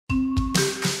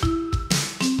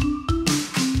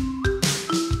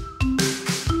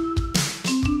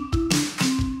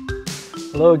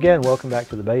Hello again, welcome back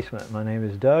to the basement. My name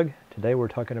is Doug. Today we're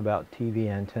talking about TV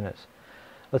antennas.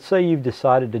 Let's say you've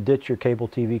decided to ditch your cable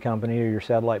TV company or your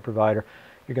satellite provider.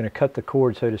 You're going to cut the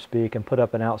cord, so to speak, and put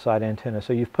up an outside antenna.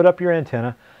 So you've put up your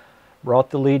antenna, brought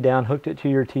the lead down, hooked it to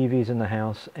your TVs in the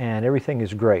house, and everything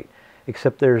is great.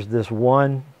 Except there's this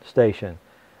one station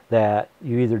that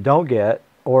you either don't get,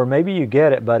 or maybe you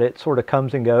get it, but it sort of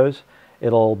comes and goes.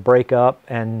 It'll break up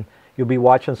and you'll be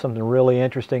watching something really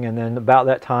interesting, and then about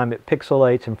that time it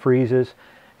pixelates and freezes,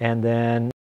 and then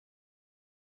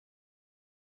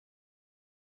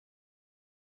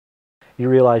you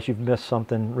realize you've missed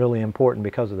something really important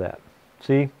because of that.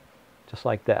 See? Just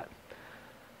like that.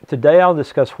 Today I'll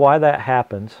discuss why that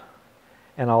happens,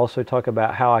 and I'll also talk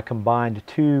about how I combined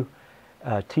two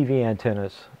TV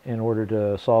antennas in order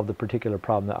to solve the particular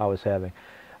problem that I was having.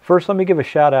 First, let me give a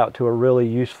shout out to a really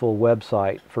useful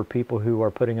website for people who are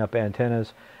putting up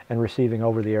antennas and receiving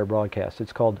over-the-air broadcasts.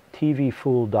 It's called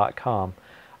tvfool.com.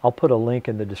 I'll put a link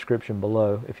in the description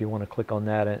below if you want to click on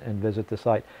that and visit the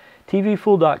site.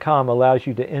 tvfool.com allows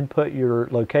you to input your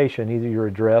location, either your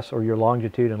address or your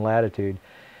longitude and latitude.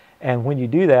 And when you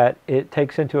do that, it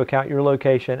takes into account your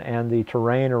location and the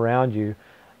terrain around you,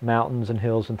 mountains and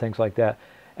hills and things like that.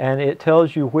 And it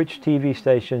tells you which TV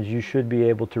stations you should be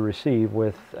able to receive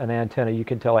with an antenna. You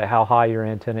can tell it how high your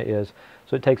antenna is,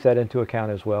 so it takes that into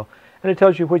account as well. And it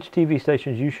tells you which TV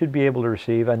stations you should be able to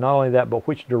receive, and not only that, but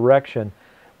which direction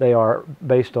they are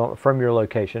based on from your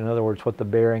location. In other words, what the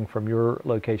bearing from your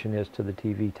location is to the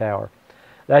TV tower.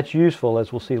 That's useful,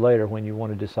 as we'll see later, when you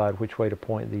want to decide which way to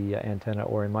point the antenna,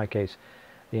 or in my case,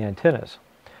 the antennas.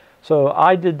 So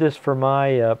I did this for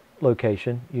my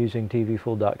location using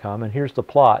tvfool.com, and here's the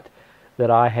plot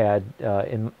that I had.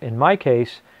 In my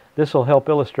case, this will help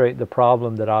illustrate the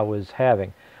problem that I was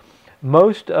having.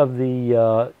 Most of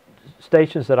the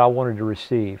stations that I wanted to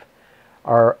receive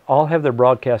all have their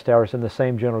broadcast towers in the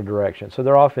same general direction. So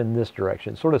they're off in this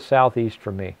direction, sort of southeast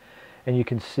from me. And you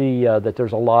can see that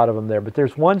there's a lot of them there. But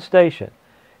there's one station.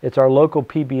 It's our local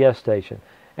PBS station.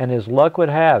 And as luck would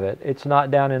have it, it's not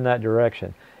down in that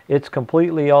direction. It's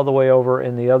completely all the way over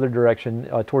in the other direction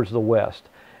towards the west.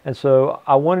 And so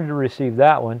I wanted to receive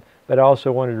that one, but I also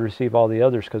wanted to receive all the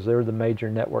others because they're the major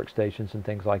network stations and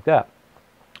things like that.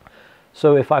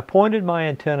 So if I pointed my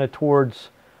antenna towards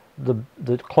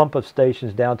the clump of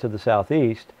stations down to the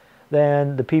southeast,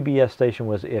 then the PBS station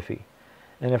was iffy.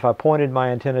 And if I pointed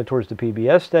my antenna towards the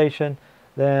PBS station,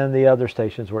 then the other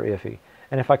stations were iffy.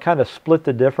 And if I kind of split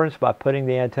the difference by putting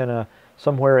the antenna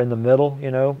somewhere in the middle,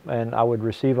 you know, and I would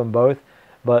receive them both,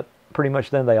 but pretty much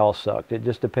then they all sucked. It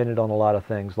just depended on a lot of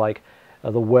things, like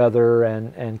the weather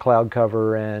and cloud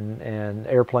cover and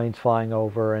airplanes flying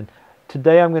over. And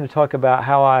today I'm going to talk about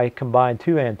how I combine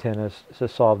two antennas to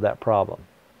solve that problem.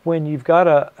 When you've got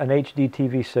an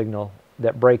HDTV signal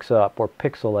that breaks up or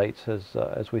pixelates,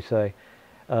 as we say,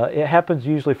 it happens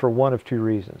usually for one of two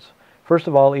reasons. First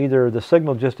of all, either the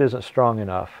signal just isn't strong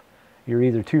enough. You're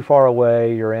either too far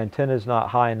away, your antenna is not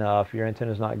high enough, your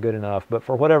antenna is not good enough, but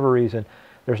for whatever reason,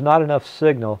 there's not enough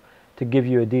signal to give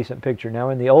you a decent picture. Now,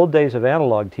 in the old days of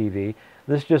analog TV,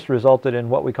 this just resulted in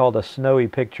what we called a snowy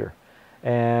picture.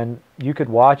 And you could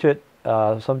watch it.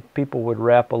 Some people would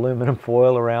wrap aluminum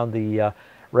foil around the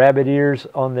rabbit ears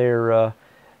on their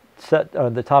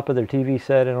the top of their TV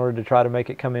set in order to try to make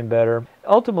it come in better.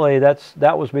 Ultimately,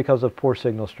 that was because of poor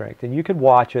signal strength. And you could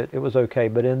watch it, it was okay.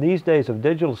 But in these days of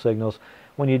digital signals,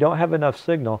 when you don't have enough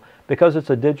signal, because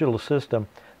it's a digital system,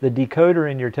 the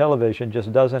decoder in your television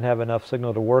just doesn't have enough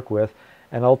signal to work with,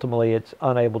 and ultimately it's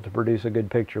unable to produce a good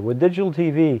picture. With digital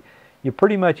TV, you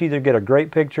pretty much either get a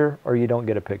great picture or you don't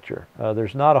get a picture.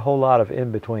 There's not a whole lot of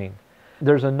in between.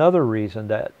 There's another reason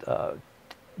that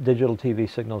digital TV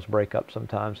signals break up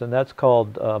sometimes, and that's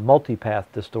called multipath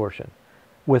distortion.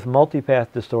 With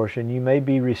multipath distortion, you may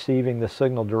be receiving the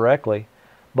signal directly,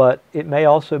 but it may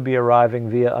also be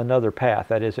arriving via another path.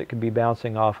 That is, it could be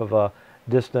bouncing off of a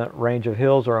distant range of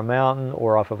hills or a mountain,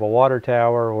 or off of a water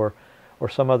tower, or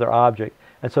some other object.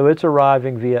 And so it's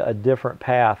arriving via a different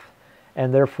path,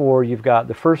 and therefore you've got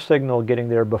the first signal getting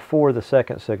there before the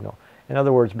second signal. In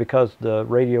other words, because the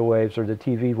radio waves, or the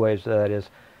TV waves, that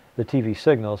is, the TV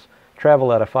signals,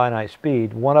 travel at a finite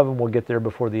speed, one of them will get there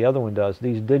before the other one does.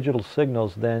 These digital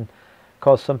signals then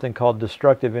cause something called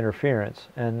destructive interference,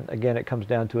 and again it comes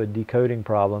down to a decoding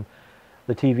problem.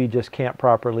 The TV just can't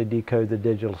properly decode the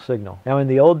digital signal. Now, in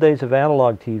the old days of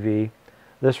analog TV,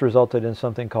 this resulted in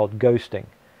something called ghosting,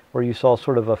 where you saw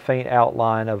sort of a faint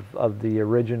outline of the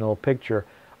original picture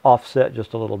offset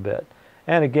just a little bit.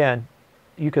 And again,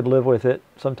 you could live with it.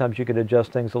 Sometimes you could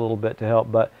adjust things a little bit to help,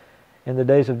 but in the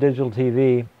days of digital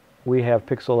TV, we have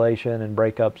pixelation and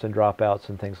breakups and dropouts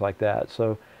and things like that.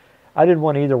 So I didn't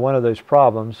want either one of those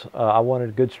problems. I wanted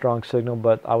a good strong signal,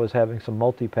 but I was having some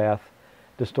multipath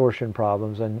distortion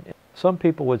problems. And some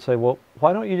people would say, well,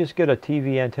 why don't you just get a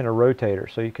TV antenna rotator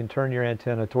so you can turn your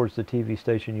antenna towards the TV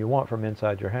station you want from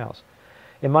inside your house?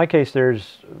 In my case,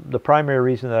 the primary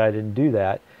reason that I didn't do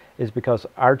that is because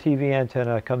our TV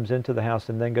antenna comes into the house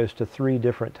and then goes to 3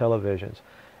 different televisions.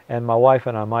 And my wife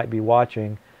and I might be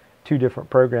watching 2 different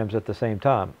programs at the same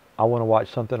time. I want to watch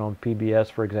something on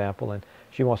PBS, for example, and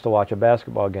she wants to watch a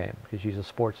basketball game because she's a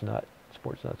sports nut.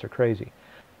 Sports nuts are crazy.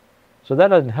 So that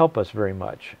doesn't help us very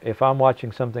much. If I'm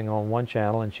watching something on one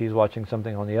channel and she's watching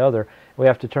something on the other, we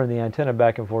have to turn the antenna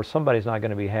back and forth. Somebody's not going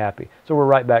to be happy. So we're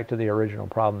right back to the original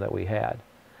problem that we had.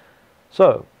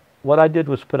 So what I did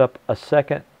was put up a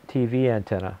second TV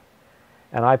antenna,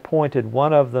 and I pointed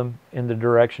one of them in the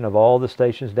direction of all the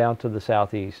stations down to the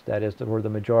southeast. That is where the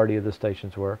majority of the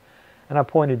stations were. And I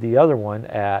pointed the other one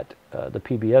at the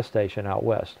PBS station out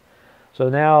west. So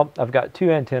now I've got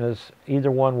 2 antennas.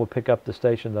 Either one will pick up the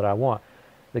station that I want.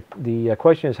 The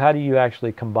question is, how do you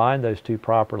actually combine those 2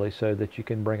 properly so that you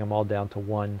can bring them all down to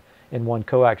one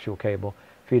coaxial cable,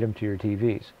 feed them to your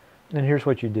TVs? And here's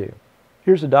what you do.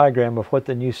 Here's a diagram of what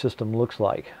the new system looks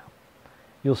like.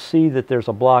 You'll see that there's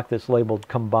a block that's labeled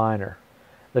combiner.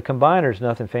 The combiner is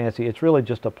nothing fancy. It's really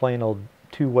just a plain old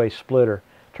 2-way splitter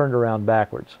turned around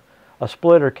backwards. A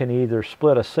splitter can either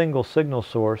split a single signal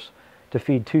source to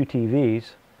feed 2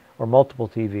 TVs or multiple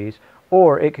TVs,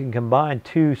 or it can combine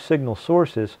 2 signal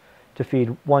sources to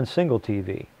feed 1 single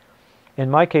TV.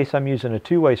 In my case, I'm using a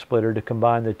 2-way splitter to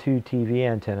combine the 2 TV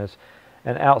antennas,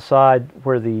 and outside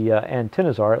where the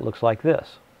antennas are, it looks like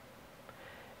this.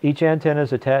 Each antenna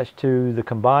is attached to the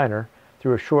combiner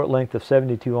through a short length of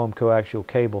 72 ohm coaxial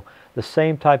cable, the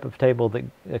same type of cable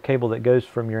that goes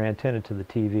from your antenna to the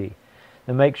TV.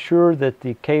 And make sure that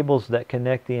the cables that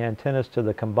connect the antennas to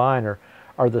the combiner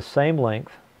are the same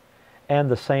length and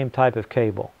the same type of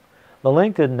cable. The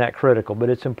length isn't that critical,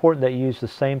 but it's important that you use the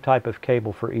same type of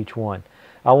cable for each one.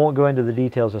 I won't go into the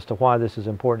details as to why this is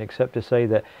important, except to say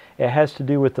that it has to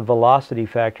do with the velocity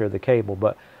factor of the cable.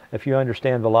 But if you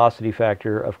understand velocity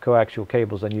factor of coaxial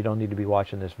cables, then you don't need to be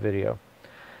watching this video.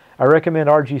 I recommend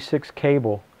RG6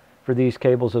 cable for these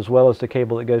cables, as well as the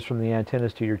cable that goes from the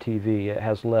antennas to your TV. It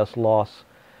has less loss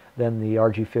than the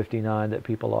RG59 that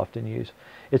people often use.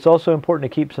 It's also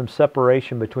important to keep some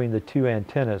separation between the 2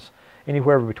 antennas.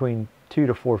 Anywhere between 2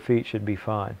 to 4 feet should be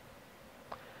fine.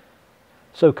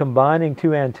 So combining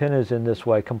 2 antennas in this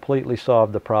way completely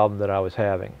solved the problem that I was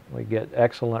having. We get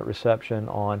excellent reception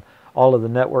on all of the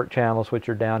network channels, which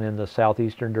are down in the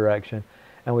southeastern direction,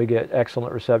 and we get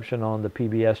excellent reception on the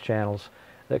PBS channels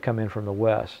that come in from the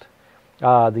west.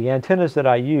 The antennas that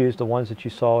I used, the ones that you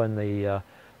saw in the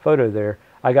photo there,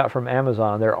 I got from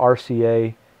Amazon. They're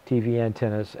RCA TV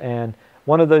antennas, and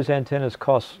one of those antennas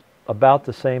costs about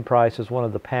the same price as one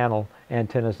of the panel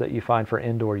antennas that you find for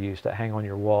indoor use that hang on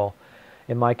your wall.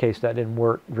 In my case, that didn't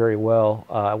work very well.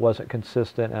 It wasn't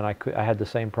consistent, and I had the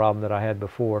same problem that I had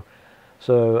before.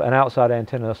 So an outside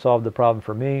antenna solved the problem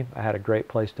for me. I had a great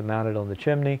place to mount it on the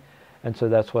chimney, and so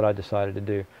that's what I decided to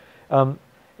do.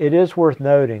 It is worth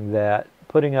noting that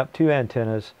putting up 2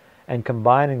 antennas and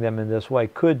combining them in this way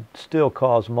could still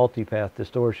cause multipath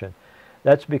distortion.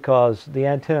 That's because the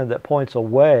antenna that points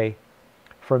away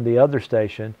from the other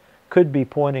station could be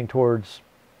pointing towards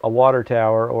a water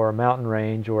tower or a mountain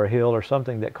range or a hill or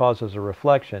something that causes a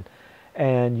reflection,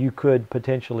 and you could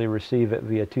potentially receive it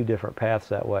via 2 different paths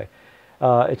that way.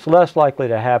 It's less likely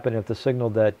to happen if the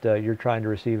signal that you're trying to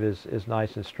receive is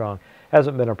nice and strong.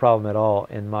 Hasn't been a problem at all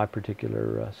in my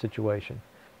particular situation.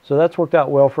 So that's worked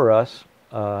out well for us.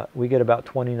 We get about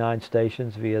 29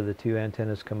 stations via the 2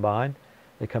 antennas combined.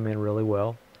 They come in really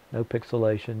well. No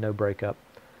pixelation, no breakup.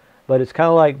 But it's kind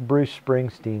of like Bruce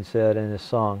Springsteen said in his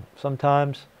song,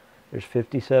 sometimes there's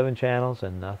 57 channels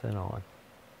and nothing on.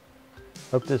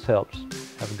 Hope this helps.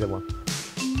 Have a good one.